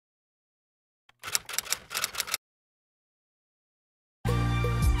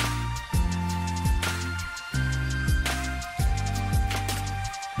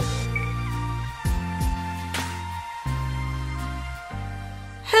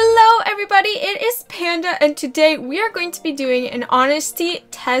everybody, it is Panda, and today we are going to be doing an honesty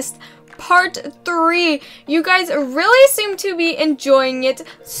test part 3. You guys really seem to be enjoying it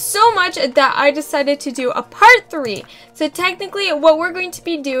so much that I decided to do a part 3. So technically what we're going to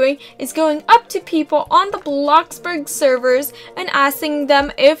be doing is going up to people on the Bloxburg servers and asking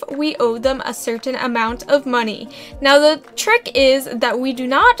them if we owe them a certain amount of money. Now the trick is that we do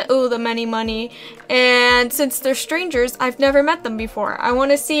not owe them any money, and since they're strangers, I've never met them before. I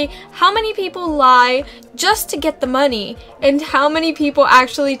want to see how many people lie just to get the money and how many people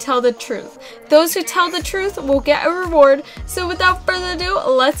actually tell the truth. Those who tell the truth will get a reward. So without further ado,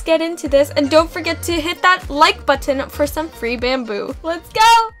 let's get into this, and don't forget to hit that like button for some free bamboo. Let's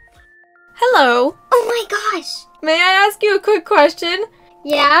go! Hello. Oh my gosh. May I ask you a quick question?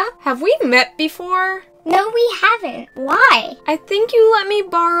 Yeah? Have we met before? No, we haven't. Why? I think you let me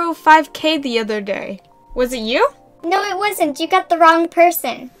borrow 5K the other day. Was it you? No, it wasn't. You got the wrong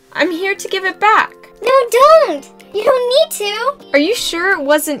person. I'm here to give it back. No, don't! You don't need to. Are you sure it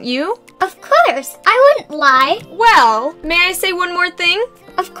wasn't you? Of course. I wouldn't lie. Well, may I say one more thing?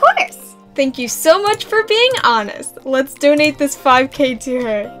 Of course. Thank you so much for being honest. Let's donate this 5K to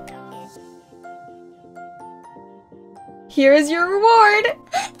her. Here is your reward.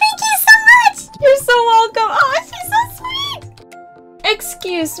 Thank you so much. You're so welcome. Oh, she's so sweet.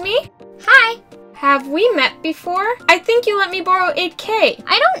 Excuse me? Hi. Have we met before? I think you let me borrow 8K.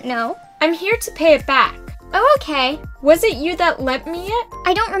 I don't know. I'm here to pay it back. Oh, okay. Was it you that lent me it?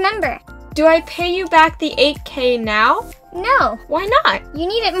 I don't remember. Do I pay you back the 8K now? No. Why not? You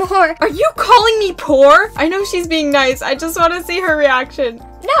need it more. Are you calling me poor? I know she's being nice. I just want to see her reaction.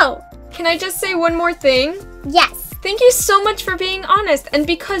 No. Can I just say one more thing? Yes. Thank you so much for being honest. And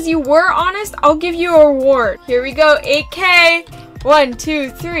because you were honest, I'll give you a reward. Here we go. 8K. 1, 2,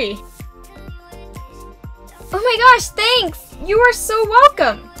 3. Oh my gosh, thanks. You are so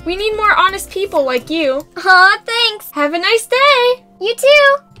welcome. We need more honest people like you. Aw, thanks. Have a nice day. You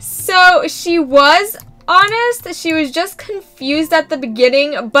too. So she was honest. She was just confused at the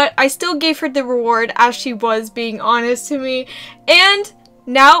beginning, but I still gave her the reward as she was being honest to me. And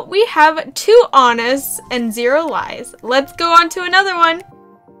now we have 2 honests and 0 lies. Let's go on to another one.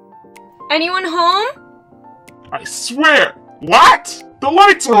 Anyone home? I swear! What? The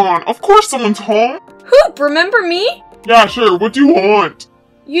lights are on! Of course someone's home! Hoop, remember me? Yeah, sure, what do you want?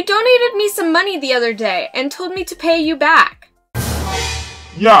 You donated me some money the other day and told me to pay you back.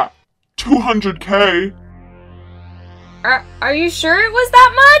 Yeah, 200K. Are you sure it was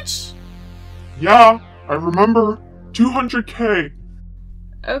that much? Yeah, I remember. 200K.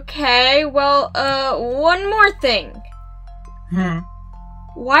 Okay, well, one more thing.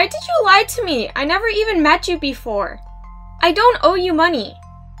 Why did you lie to me? I never even met you before. I don't owe you money.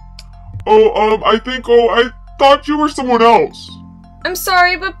 I thought you were someone else. I'm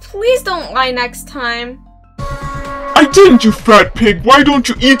sorry, but please don't lie next time. I didn't, you fat pig. Why don't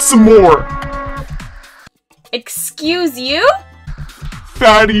you eat some more? Excuse you?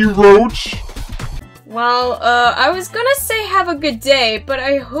 Fatty roach. Well, I was gonna say have a good day, but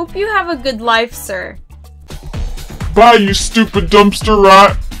I hope you have a good life, sir. Bye, you stupid dumpster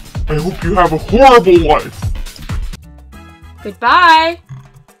rat. I hope you have a horrible life. Goodbye.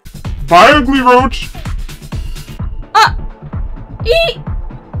 Bye, ugly roach.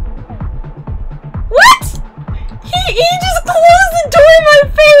 What? He just closed the door in my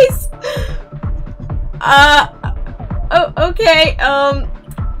face! Oh, okay,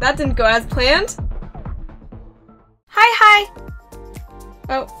 that didn't go as planned. Hi.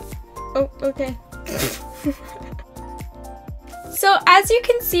 Oh, okay. So as you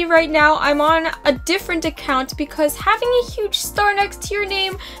can see right now, I'm on a different account because having a huge star next to your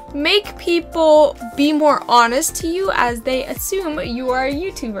name make people be more honest to you as they assume you are a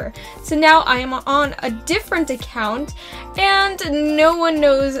YouTuber. So now I am on a different account and no one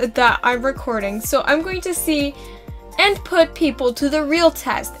knows that I'm recording. So I'm going to see and put people to the real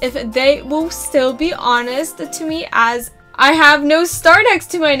test if they will still be honest to me as I have no star next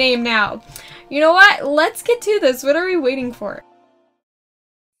to my name now. You know what? Let's get to this. What are we waiting for?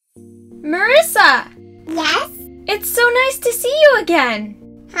 Marissa! Yes? It's so nice to see you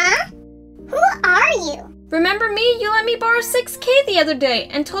again! Huh? Who are you? Remember me? You let me borrow 6K the other day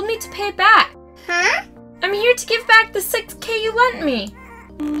and told me to pay it back. Huh? I'm here to give back the 6K you lent me.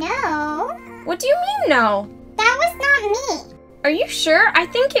 No. What do you mean no? That was not me. Are you sure? I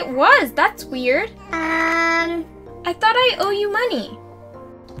think it was. That's weird. I thought I owe you money.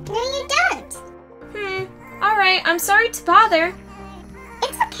 No, you don't. Alright, I'm sorry to bother.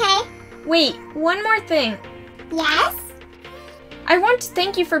 It's okay. Wait, one more thing. Yes? I want to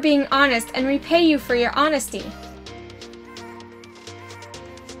thank you for being honest and repay you for your honesty.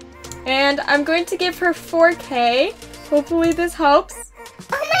 And I'm going to give her 4K. Hopefully this helps.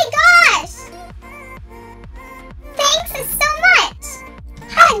 Oh my gosh! Thanks so much!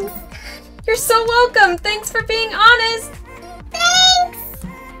 Hugs! You're so welcome. Thanks for being honest. Thanks!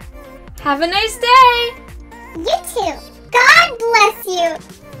 Have a nice day. You too. God bless you.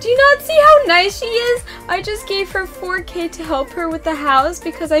 Do you not see how nice she is? I just gave her 4K to help her with the house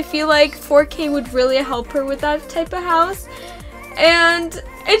because I feel like 4K would really help her with that type of house. And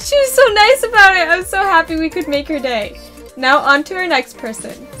she was so nice about it. I'm so happy we could make her day. Now on to our next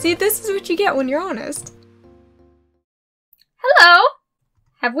person. See, this is what you get when you're honest. Hello.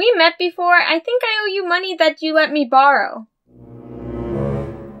 Have we met before? I think I owe you money that you let me borrow.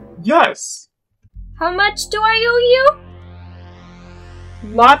 Yes. How much do I owe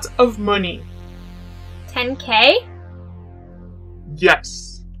you? Lot of money. 10K?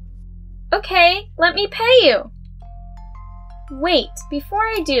 Yes. Okay, let me pay you. Wait, before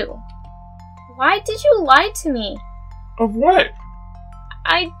I do, why did you lie to me? Of what?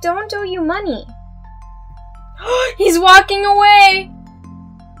 I don't owe you money. He's walking away!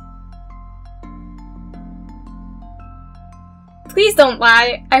 Please don't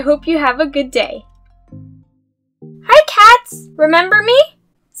lie. I hope you have a good day. Hi, cats! Remember me?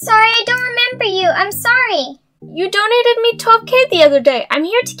 Sorry, I don't remember you. I'm sorry. You donated me 12K the other day. I'm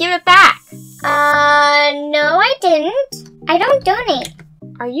here to give it back. No, I didn't. I don't donate.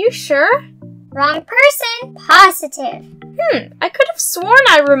 Are you sure? Wrong person. Positive. I could have sworn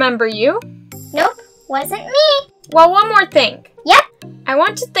I remember you. Nope, wasn't me. Well, one more thing. Yep. I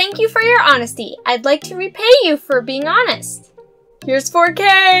want to thank you for your honesty. I'd like to repay you for being honest. Here's 4K.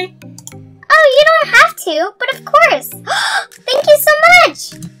 Oh, you don't have to, but of course. Thank you so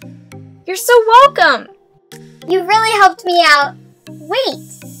much. You're so welcome. You really helped me out. Wait,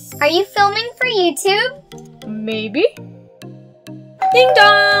 are you filming for YouTube? Maybe. Ding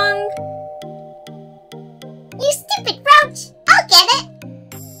dong. You stupid roach. I'll get it.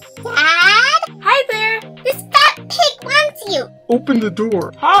 Dad? Hi there. This fat pig wants you. Open the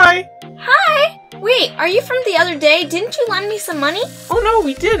door. Hi. Hi. Wait, are you from the other day? Didn't you lend me some money? Oh no,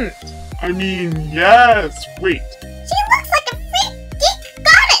 we didn't. I mean, yes. Wait. She looks like a freak geek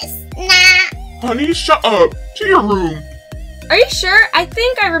goddess. Nah. Honey, shut up. To your room. Are you sure? I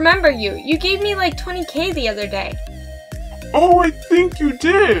think I remember you. You gave me like 20K the other day. Oh, I think you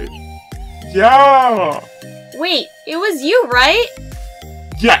did. Yeah. Wait, it was you, right?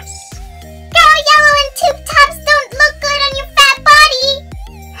 Yes. Girl, yellow and tube tops don't look good on your fat body.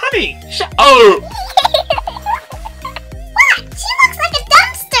 Honey, shut up. What? She looks like a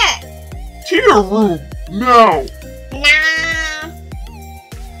dumpster. To your room. No. Nah.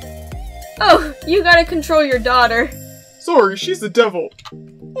 Oh, you gotta control your daughter. Sorry, she's the devil.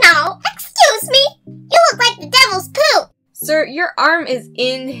 No, excuse me. You look like the devil's poo. Sir, your arm is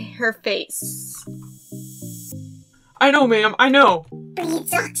in her face. I know, ma'am. I know.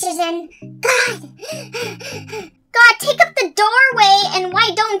 Breathes oxygen. God. God, take up the doorway and why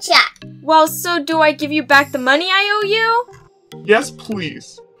don't ya? Well, so do I give you back the money I owe you? Yes,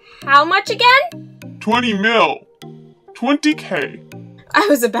 please. How much again? 20 mil. 20K. I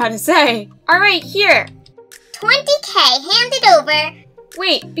was about to say. Alright, here. 20K, hand it over.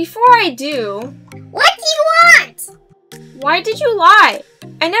 Wait, before I do, What do you want? why did you lie?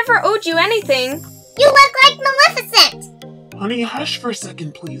 I never owed you anything. You look like Maleficent. Honey, hush for a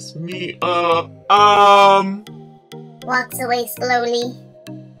second, please. Walks away slowly.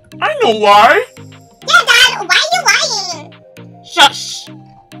 I know why. Yeah, Dad, why are you lying? Shush.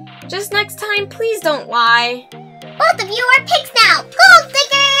 Just next time, please don't lie. Both of you are pigs now. Gold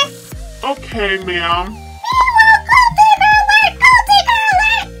digger. Okay, ma'am. Gold digger alert! Gold digger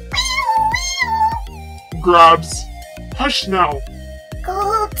alert! Wee-oo, Grabs. Hush now. wee-oo.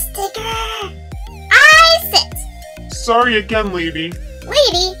 Gold digger. I sit. Sorry again, lady.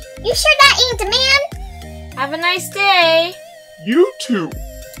 Lady, you sure that ain't a man? Have a nice day. You too.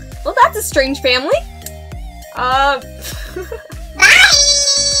 Well, that's a strange family. Bye!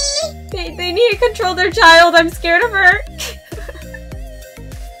 They need to control their child. I'm scared of her.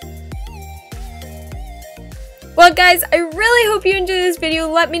 Well, guys, I really hope you enjoyed this video.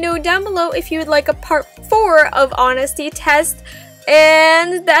 Let me know down below if you would like a part 4 of Honesty Test.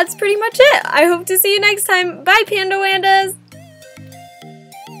 And that's pretty much it. I hope to see you next time. Bye, Panda Wandas!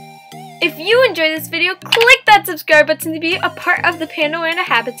 If you enjoyed this video, click that subscribe button to be a part of the Panda Wanda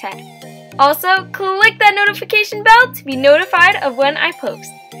habitat. Also, click that notification bell to be notified of when I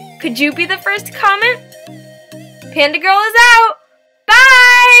post. Could you be the first to comment? PandaGirl is out!